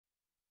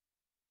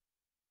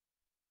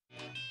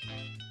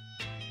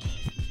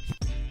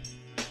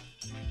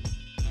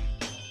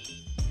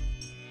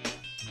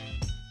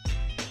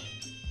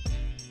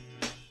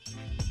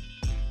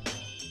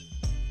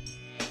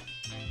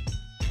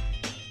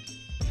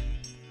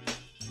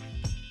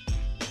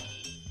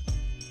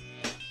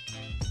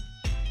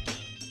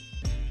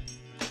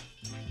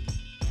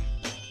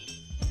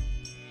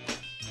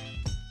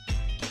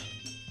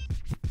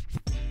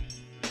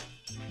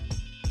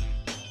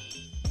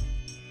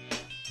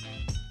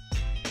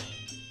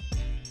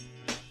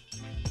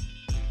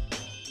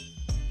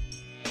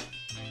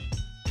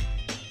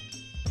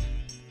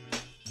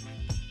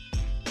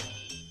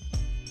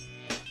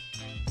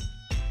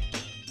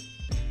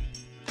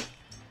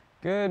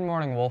Good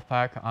morning,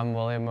 Wolfpack. I'm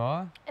William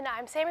Moa. And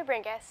I'm Sammy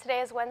Brinkus.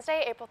 Today is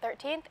Wednesday, April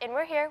 13th, and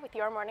we're here with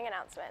your morning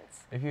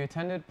announcements. If you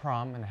attended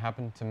prom and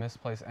happened to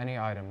misplace any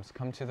items,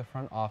 come to the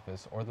front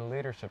office or the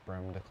leadership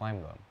room to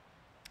claim them.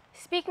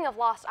 Speaking of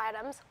lost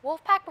items,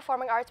 Wolfpack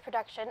Performing Arts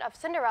production of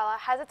Cinderella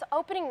has its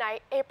opening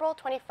night April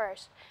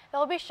 21st. There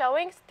will be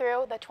showings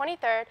through the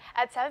 23rd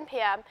at 7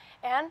 p.m.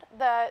 and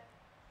the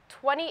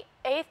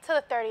 28th to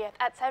the 30th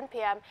at 7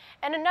 p.m.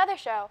 and another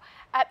show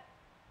at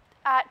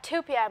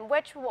 2 p.m.,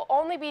 which will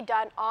only be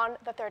done on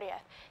the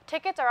 30th.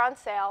 Tickets are on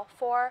sale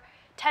for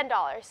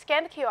 $10.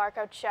 Scan the QR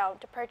code shown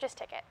to purchase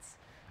tickets.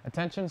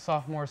 Attention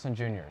sophomores and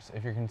juniors,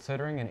 if you're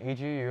considering an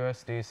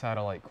EGUSD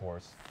satellite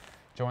course,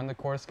 join the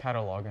course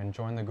catalog and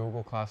join the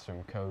Google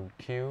Classroom code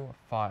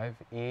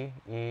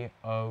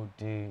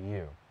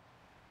Q5EEODU.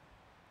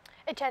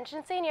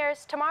 Attention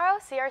seniors, tomorrow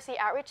CRC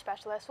Outreach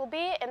Specialists will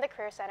be in the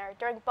Career Center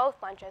during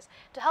both lunches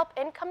to help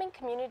incoming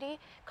community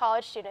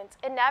college students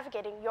in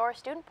navigating your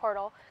student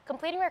portal,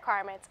 completing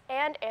requirements,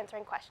 and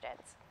answering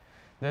questions.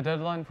 The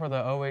deadline for the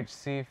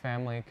OHC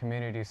Family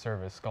Community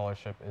Service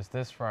Scholarship is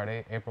this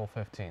Friday, April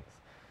 15th.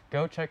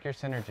 Go check your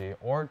Synergy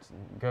or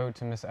go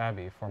to Miss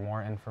Abby for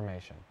more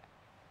information.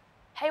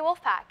 Hey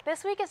Wolfpack,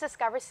 this week is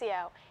Discover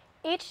CO.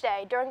 Each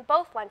day during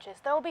both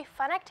lunches, there will be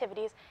fun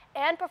activities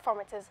and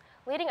performances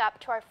leading up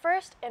to our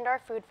first indoor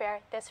food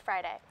fair this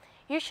Friday.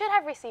 You should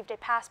have received a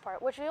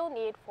passport, which we will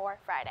need for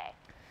Friday.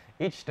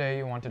 Each day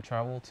you want to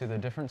travel to the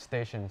different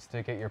stations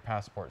to get your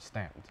passport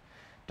stamped.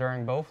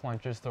 During both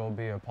lunches, there will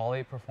be a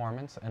poly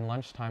performance and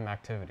lunchtime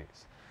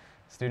activities.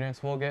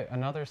 Students will get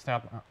another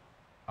stamp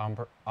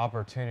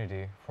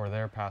opportunity for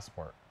their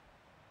passport.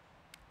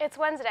 It's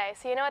Wednesday,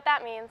 so you know what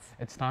that means.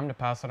 It's time to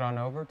pass it on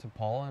over to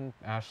Paul and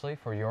Ashley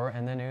for your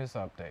In the News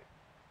update.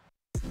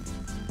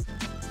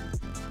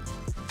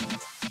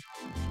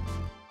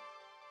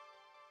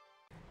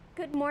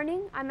 Good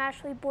morning, I'm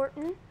Ashley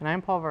Borton. And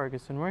I'm Paul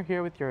Vargas, and we're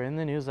here with your In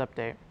the News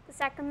update. The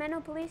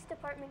Sacramento Police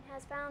Department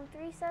has found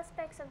 3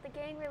 suspects of the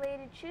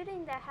gang-related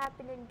shooting that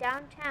happened in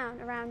downtown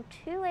around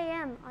 2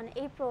 a.m. on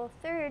April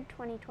 3rd,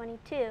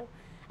 2022.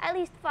 At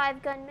least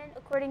 5 gunmen,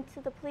 according to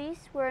the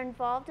police, were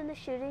involved in the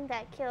shooting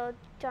that killed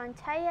John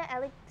Taya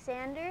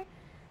Alexander,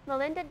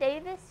 Melinda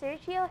Davis,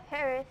 Sergio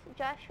Harris,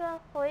 Joshua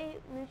Hoy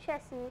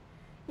Lucchesi,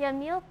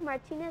 Yamil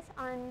Martinez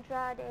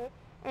Andrade,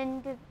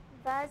 and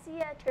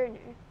Devazia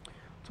Turner.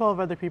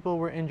 12 other people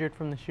were injured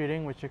from the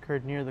shooting, which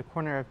occurred near the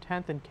corner of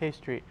 10th and K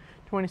Street.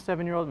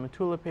 27-year-old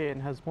Matula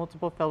Payton has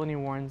multiple felony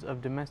warrants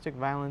of domestic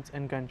violence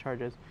and gun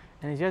charges,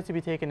 and is yet to be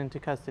taken into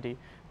custody.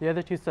 The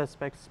other 2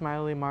 suspects,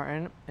 Smiley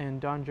Martin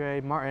and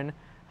Dondre Martin,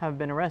 have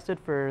been arrested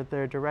for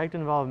their direct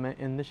involvement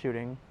in the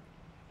shooting.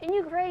 In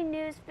Ukraine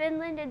news,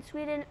 Finland and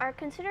Sweden are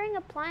considering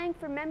applying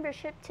for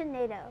membership to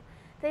NATO.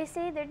 They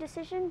say their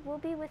decision will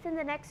be within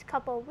the next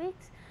couple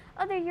weeks.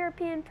 Other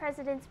European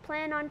presidents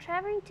plan on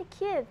traveling to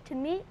Kyiv to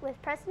meet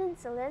with President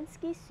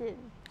Zelensky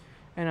soon.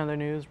 In other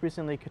news,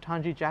 recently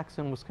Ketanji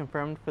Jackson was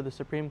confirmed for the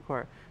Supreme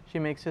Court. She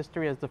makes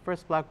history as the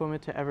first black woman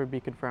to ever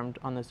be confirmed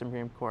on the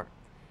Supreme Court.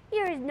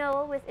 Here is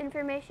Noah with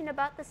information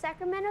about the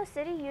Sacramento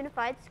City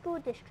Unified School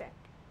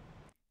District.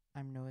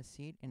 I'm Noah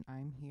Seed, and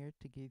I'm here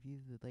to give you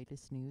the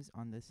latest news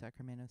on the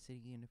Sacramento City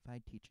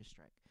Unified Teacher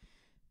Strike.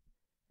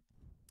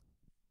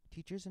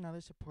 Teachers and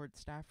other support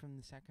staff from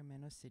the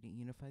Sacramento City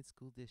Unified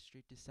School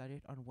District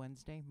decided on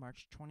Wednesday,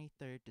 March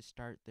 23rd to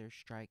start their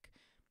strike.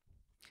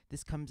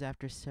 This comes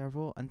after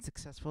several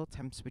unsuccessful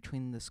attempts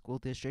between the school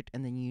district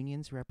and the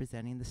unions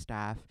representing the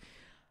staff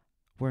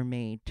were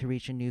made to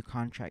reach a new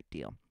contract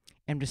deal.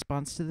 In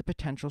response to the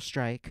potential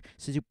strike,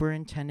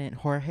 Superintendent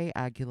Jorge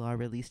Aguilar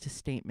released a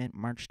statement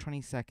March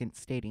 22nd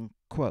stating,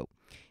 quote,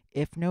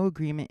 "If no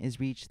agreement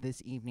is reached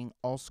this evening,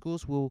 all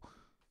schools will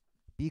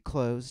be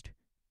closed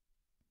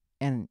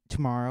and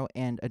tomorrow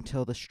and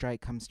until the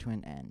strike comes to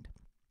an end."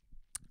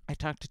 I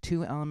talked to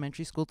 2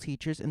 elementary school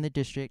teachers in the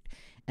district,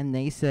 and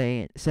they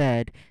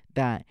said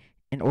that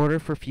in order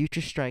for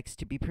future strikes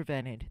to be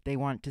prevented, they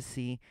want to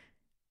see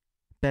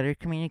better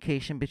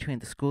communication between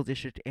the school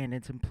district and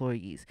its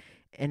employees.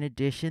 In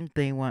addition,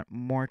 they want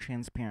more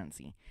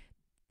transparency.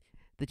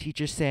 The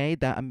teachers say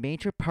that a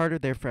major part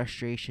of their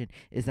frustration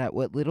is that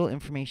what little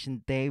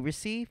information they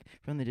receive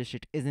from the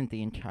district isn't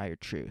the entire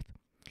truth,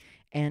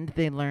 and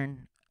they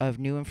learn of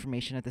new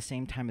information at the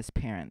same time as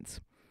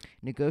parents.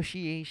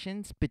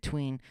 Negotiations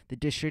between the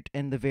district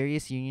and the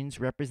various unions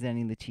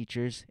representing the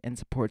teachers and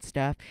support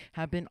staff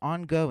have been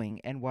ongoing,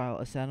 and while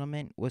a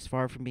settlement was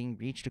far from being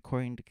reached,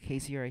 according to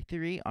KCRA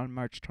 3 on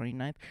March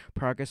 29th,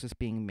 progress was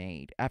being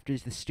made after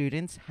the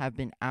students have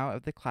been out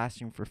of the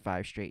classroom for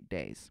 5 straight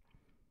days.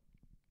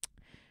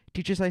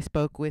 Teachers I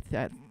spoke with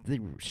at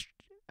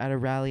a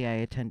rally I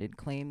attended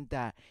claimed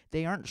that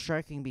they aren't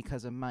striking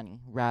because of money,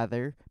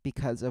 rather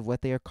because of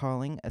what they are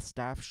calling a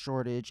staff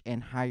shortage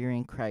and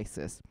hiring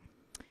crisis.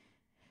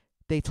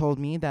 They told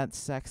me that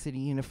Sac City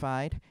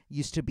Unified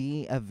used to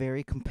be a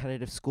very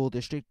competitive school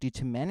district due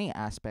to many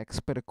aspects,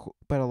 but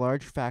a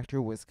large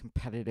factor was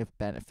competitive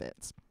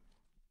benefits.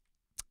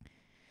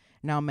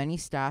 Now, many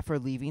staff are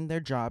leaving their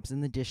jobs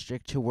in the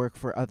district to work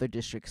for other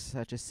districts,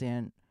 such as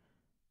San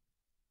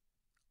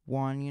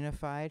Juan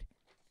Unified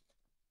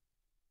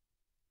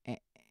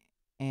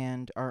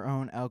and our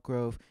own Elk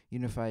Grove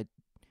Unified,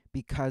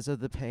 because of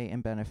the pay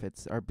and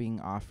benefits are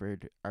being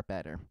offered are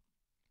better.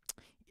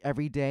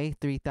 Every day,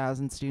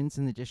 3,000 students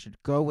in the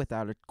district go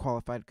without a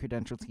qualified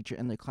credentialed teacher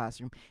in their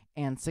classroom,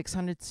 and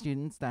 600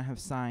 students that have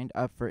signed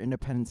up for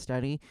independent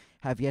study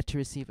have yet to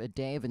receive a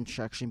day of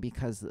instruction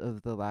because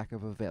of the lack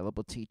of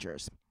available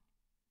teachers.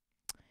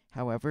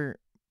 However,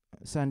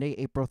 Sunday,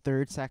 April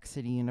 3rd, Sac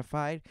City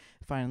Unified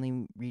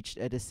finally reached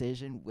a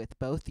decision with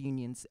both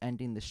unions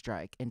ending the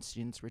strike, and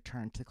students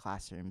returned to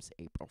classrooms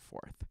April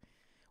 4th.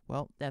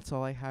 Well, that's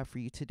all I have for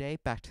you today.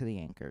 Back to the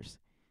anchors.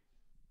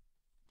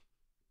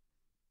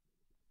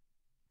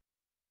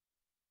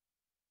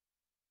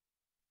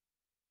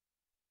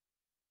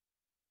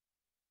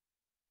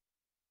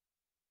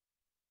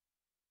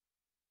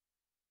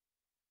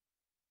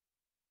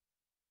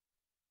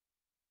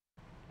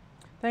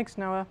 Thanks,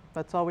 Noah.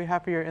 That's all we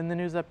have for your In the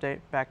News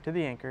update. Back to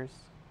the anchors.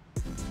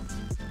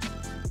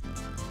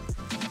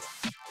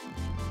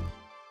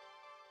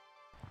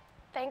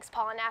 Thanks,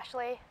 Paul and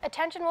Ashley.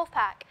 Attention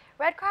Wolfpack.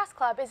 Red Cross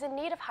Club is in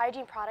need of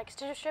hygiene products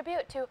to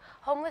distribute to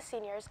homeless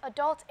seniors,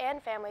 adults,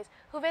 and families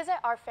who visit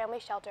our family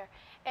shelter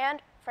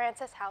and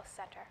Francis House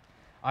Center.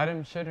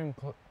 Items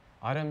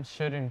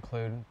should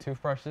include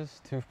toothbrushes,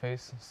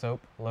 toothpaste,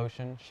 soap,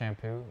 lotion,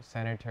 shampoo,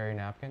 sanitary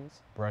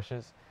napkins,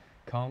 brushes,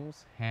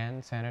 combs,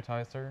 hand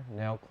sanitizer,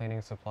 nail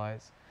cleaning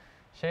supplies,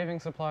 shaving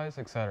supplies,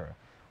 etc.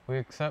 We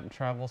accept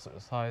travel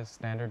size,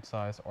 standard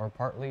size, or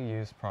partly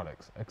used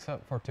products,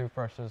 except for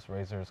toothbrushes,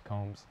 razors,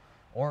 combs,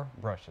 or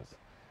brushes.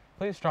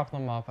 Please drop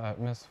them off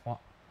at Ms.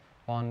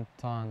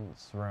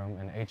 Fontane's room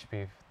in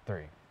HB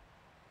 3.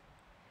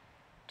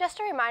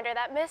 Just a reminder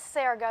that Ms.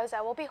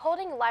 Zaragoza will be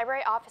holding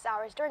library office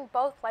hours during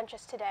both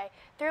lunches today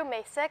through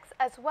May 6th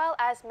as well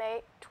as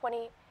May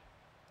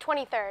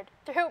 23rd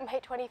through May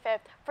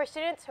 25th for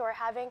students who are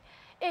having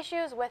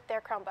issues with their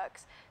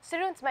Chromebooks.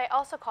 Students may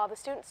also call the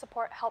Student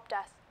Support Help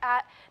Desk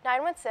at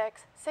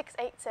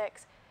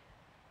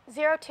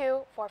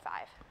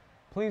 916-686-0245.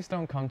 Please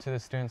don't come to the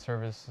student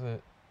services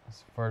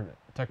for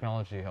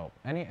technology help.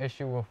 Any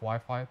issue with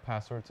Wi-Fi,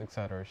 passwords,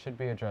 etc. should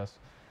be addressed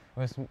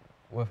with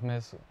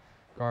Ms.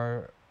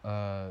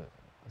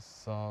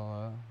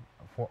 Sala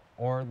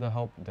or the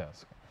help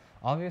desk.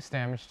 Obvious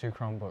damage to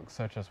Chromebooks,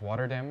 such as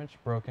water damage,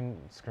 broken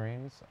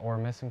screens, or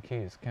missing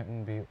keys,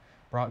 can be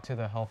brought to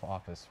the health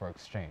office for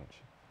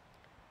exchange.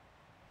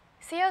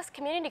 CO's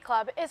Community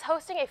Club is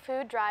hosting a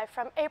food drive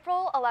from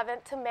April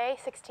 11th to May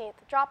 16th.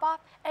 Drop off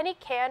any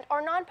canned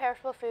or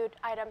non-perishable food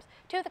items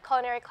to the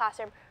culinary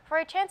classroom for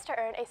a chance to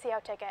earn a CO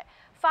ticket.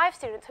 5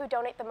 students who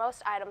donate the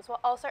most items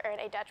will also earn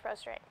a Dutch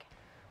Bros drink.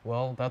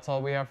 Well, that's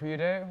all we have for you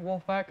today,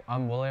 Wolfpack.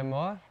 I'm William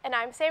Moa. And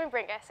I'm Sammy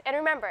Bringus. And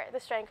remember, the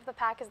strength of the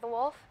pack is the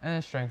wolf. And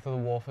the strength of the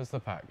wolf is the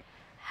pack.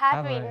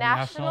 Happy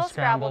National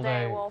Scramble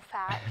Day,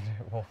 Wolfpack.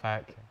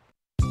 Wolfpack.